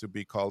we used to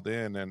be called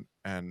in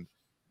and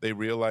they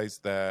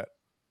realized that,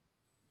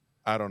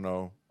 I don't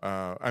know,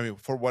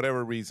 for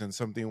whatever reason,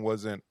 something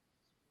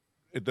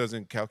it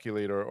doesn't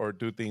calculate or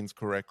do things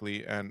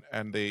correctly. And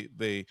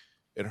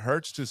it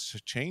hurts to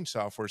change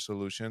software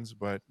solutions,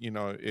 but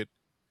it'll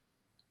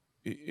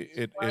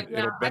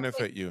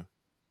benefit you.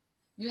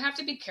 You have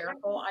to be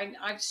careful.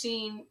 I've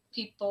seen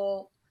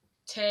people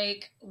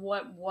take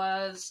what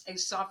was a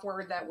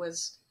software that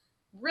was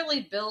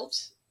really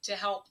built to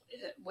help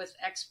with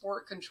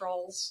export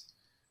controls,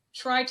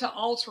 try to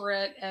alter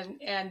it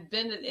and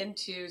bend it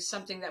into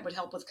something that would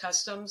help with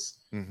customs.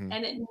 And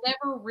it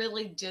never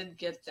really did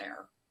get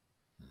there.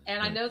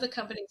 And I know the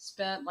company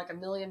spent like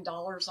 $1 million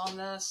on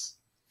this.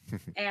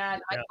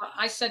 And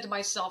I said to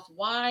myself,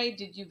 why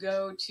did you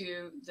go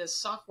to this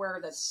software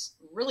that's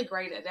really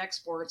great at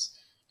exports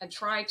and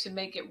try to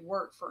make it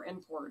work for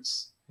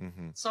imports?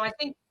 So I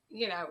think,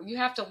 you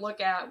have to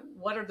look at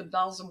what are the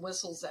bells and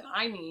whistles that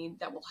I need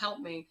that will help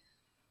me,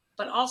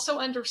 but also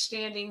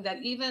understanding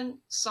that even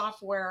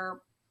software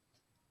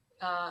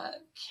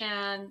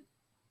can,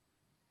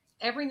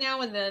 every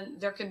now and then,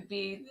 there can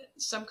be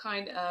some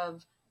kind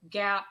of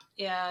gap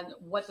in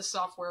what the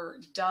software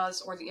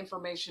does or the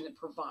information it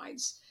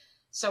provides.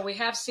 So we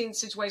have seen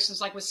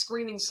situations like with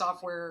screening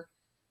software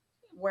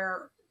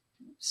where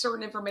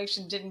certain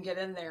information didn't get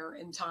in there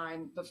in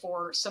time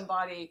before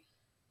somebody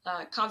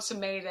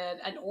consummated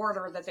an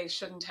order that they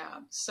shouldn't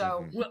have.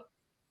 So, well,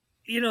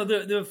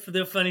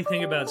 the funny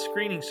thing about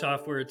screening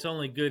software, it's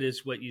only good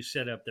as what you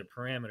set up the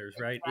parameters,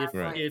 right?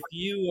 Exactly.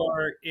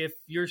 If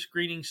your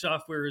screening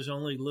software is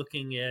only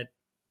looking at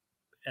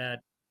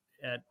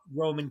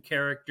Roman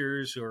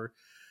characters, or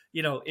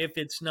if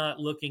it's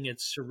not looking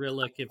at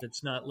Cyrillic, if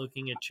it's not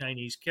looking at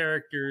Chinese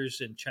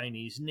characters and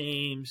Chinese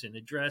names and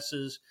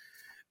addresses,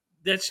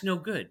 that's no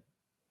good.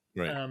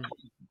 Right.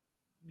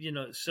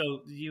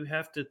 So you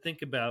have to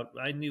think about,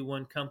 I knew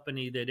one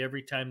company that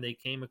every time they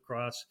came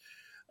across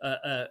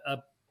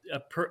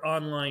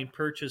online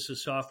purchase, a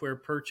software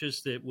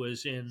purchase that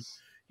was in,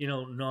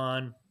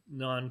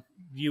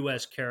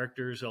 non-US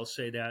characters, I'll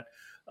say that,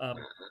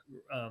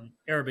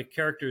 Arabic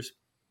characters,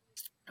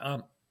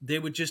 they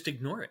would just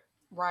ignore it.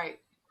 Right.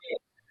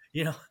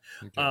 Okay.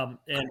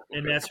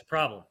 And that's a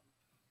problem.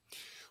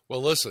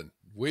 Well, listen,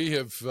 we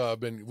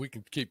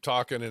can keep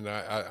talking, and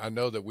I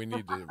know that we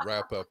need to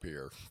wrap up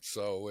here.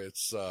 So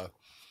it's,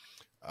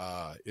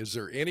 is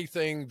there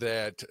anything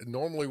that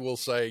normally we'll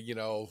say,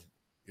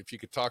 if you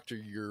could talk to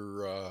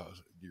your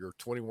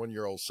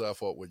 21-year-old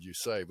self, what would you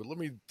say? But let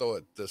me throw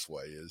it this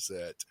way: is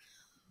that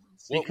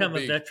become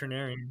a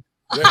veterinarian?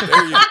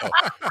 There you go.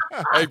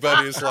 Hey,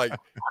 buddy, it's like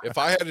if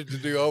I had it to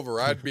do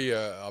over, I'd be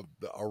a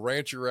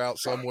rancher out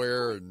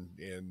somewhere and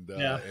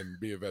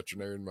be a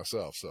veterinarian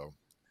myself. So,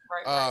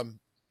 right.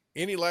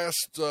 Any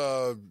last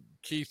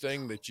key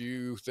thing that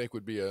you think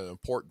would be an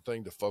important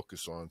thing to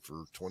focus on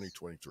for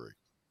 2023?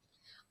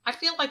 I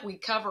feel like we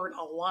covered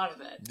a lot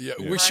of it. Yeah,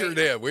 we sure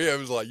did. It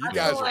was like, you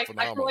guys are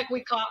phenomenal. I feel like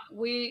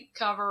we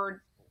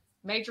covered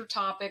major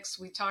topics.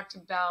 We talked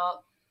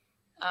about.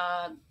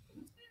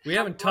 We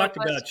haven't talked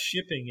about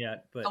shipping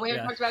yet, but we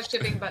haven't talked about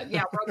shipping, but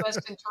robust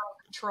internal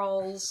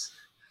controls,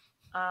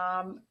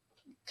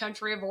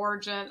 country of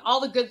origin,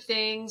 all the good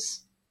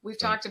things. We've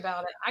talked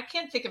about it. I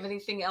can't think of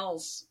anything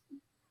else,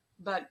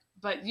 but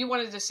But you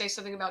wanted to say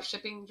something about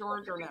shipping,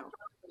 George, or no?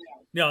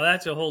 No,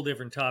 that's a whole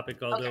different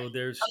topic. Although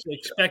there's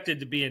expected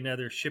to be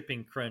another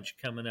shipping crunch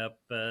coming up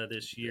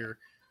this year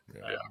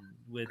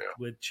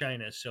with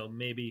China, so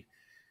maybe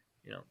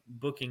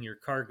booking your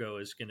cargo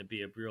is going to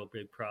be a real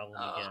big problem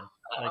again,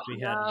 like we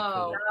had in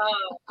COVID.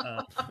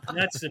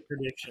 That's the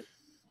prediction.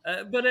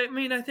 But I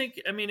mean,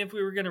 if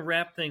we were going to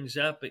wrap things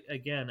up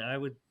again, I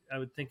would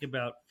think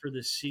about, for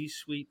the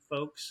C-suite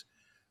folks,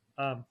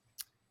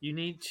 you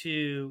need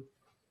to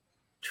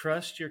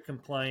trust your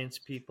compliance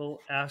people.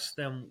 Ask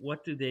them,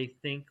 what do they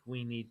think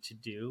we need to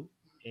do,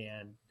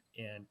 and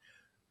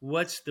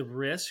what's the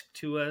risk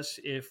to us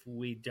if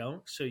we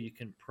don't, so you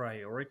can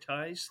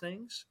prioritize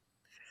things,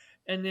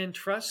 and then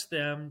trust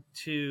them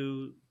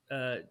to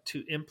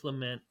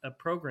implement a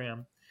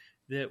program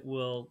that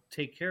will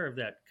take care of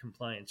that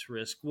compliance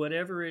risk,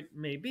 whatever it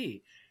may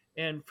be.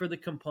 And for the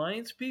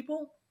compliance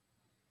people,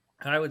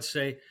 I would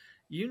say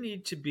you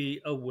need to be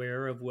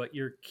aware of what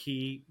your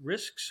key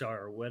risks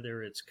are,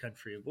 whether it's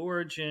country of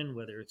origin,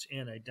 whether it's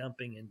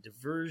anti-dumping and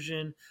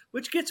diversion,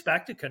 which gets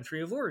back to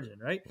country of origin,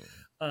 right?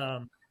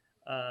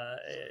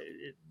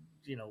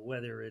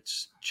 Whether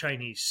it's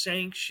Chinese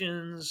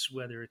sanctions,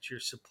 whether it's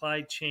your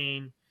supply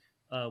chain,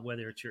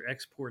 whether it's your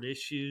export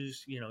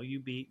issues.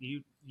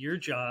 Your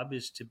job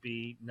is to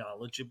be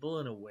knowledgeable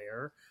and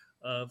aware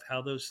of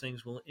how those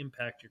things will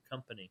impact your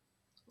company.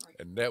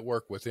 And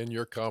network within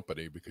your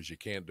company, because you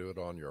can't do it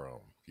on your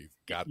own. You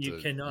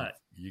cannot.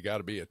 You got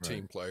to be a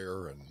team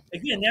player. And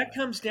again, that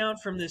comes down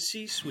from the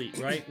C-suite,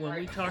 right? When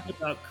we talk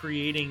about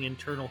creating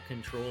internal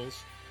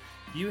controls,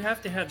 you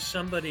have to have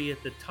somebody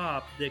at the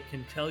top that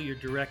can tell your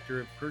director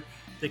of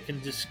that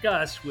can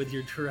discuss with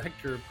your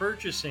director of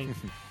purchasing,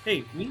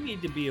 hey, we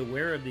need to be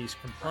aware of these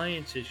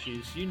compliance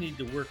issues. You need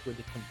to work with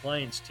the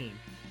compliance team.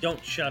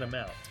 Don't shut them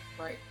out.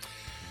 Right.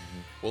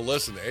 Well,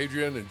 listen,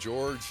 Adrienne and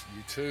George,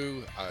 you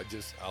two, I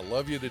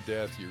love you to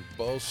death. You're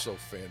both so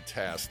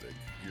fantastic.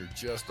 You're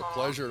just a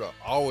pleasure to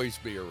always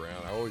be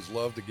around. I always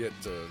love to get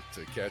to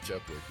catch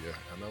up with you.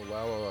 I know,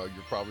 Lalo,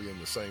 you're probably in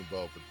the same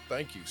boat, but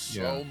thank you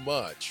so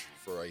much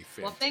for a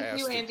fantastic thank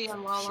you, Andy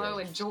and Lalo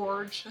and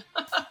George.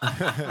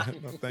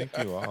 Well, thank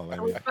you all.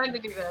 It was fun to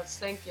do this.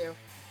 Thank you.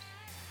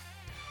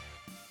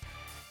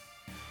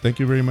 Thank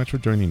you very much for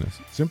joining us.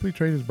 Simply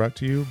Trade is brought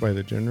to you by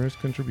the generous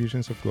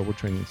contributions of Global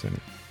Training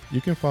Center. You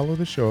can follow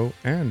the show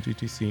and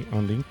GTC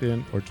on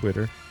LinkedIn or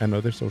Twitter and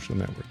other social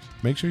networks.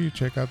 Make sure you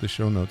check out the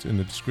show notes in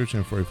the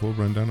description for a full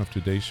rundown of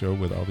today's show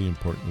with all the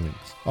important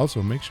links.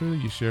 Also, make sure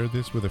that you share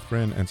this with a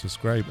friend and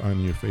subscribe on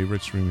your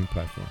favorite streaming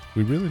platform.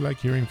 We really like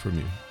hearing from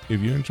you. If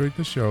you enjoyed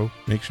the show,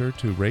 make sure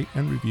to rate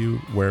and review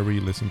wherever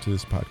you listen to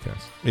this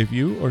podcast. If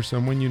you or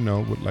someone you know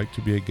would like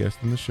to be a guest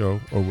in the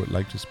show, or would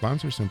like to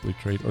sponsor Simply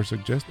Trade, or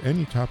suggest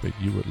any topic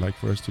you would like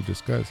for us to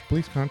discuss,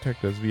 please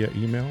contact us via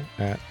email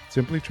at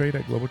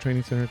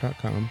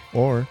simplytrade@globaltrainingcenter.com,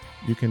 or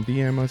you can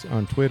DM us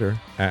on Twitter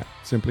at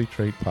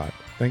simplytradepod.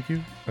 Thank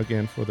you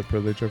again for the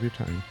privilege of your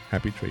time.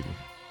 Happy trading.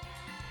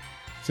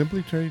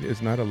 Simply Trade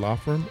is not a law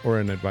firm or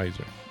an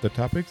advisor. The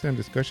topics and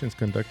discussions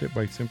conducted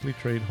by Simply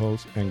Trade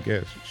hosts and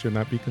guests should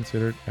not be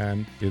considered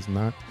and is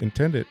not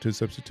intended to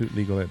substitute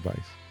legal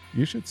advice.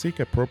 You should seek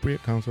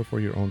appropriate counsel for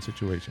your own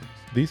situations.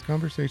 These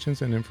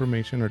conversations and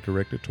information are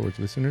directed towards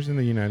listeners in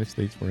the United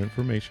States for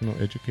informational,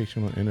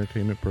 educational, and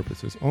entertainment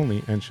purposes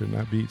only, and should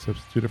not be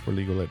substituted for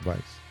legal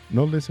advice.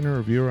 No listener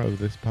or viewer of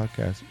this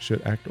podcast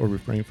should act or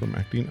refrain from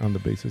acting on the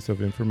basis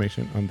of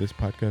information on this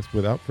podcast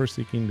without first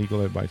seeking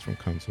legal advice from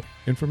counsel.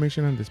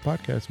 Information on this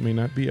podcast may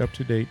not be up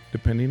to date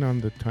depending on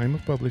the time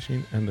of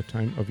publishing and the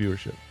time of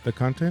viewership. The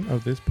content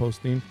of this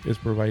posting is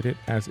provided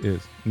as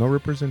is. No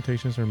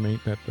representations are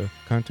made that the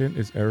content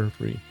is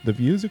error-free. The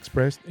views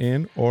expressed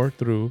in or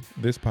through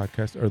this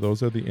podcast are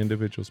those of the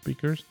individual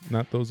speakers,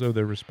 not those of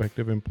their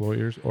respective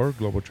employers or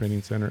Global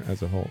Training Center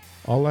as a whole.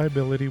 All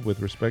liability with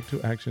respect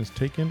to actions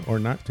taken or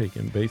not taken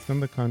based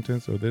on the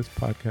contents of this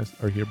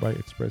podcast are hereby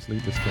expressly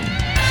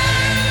disclaimed.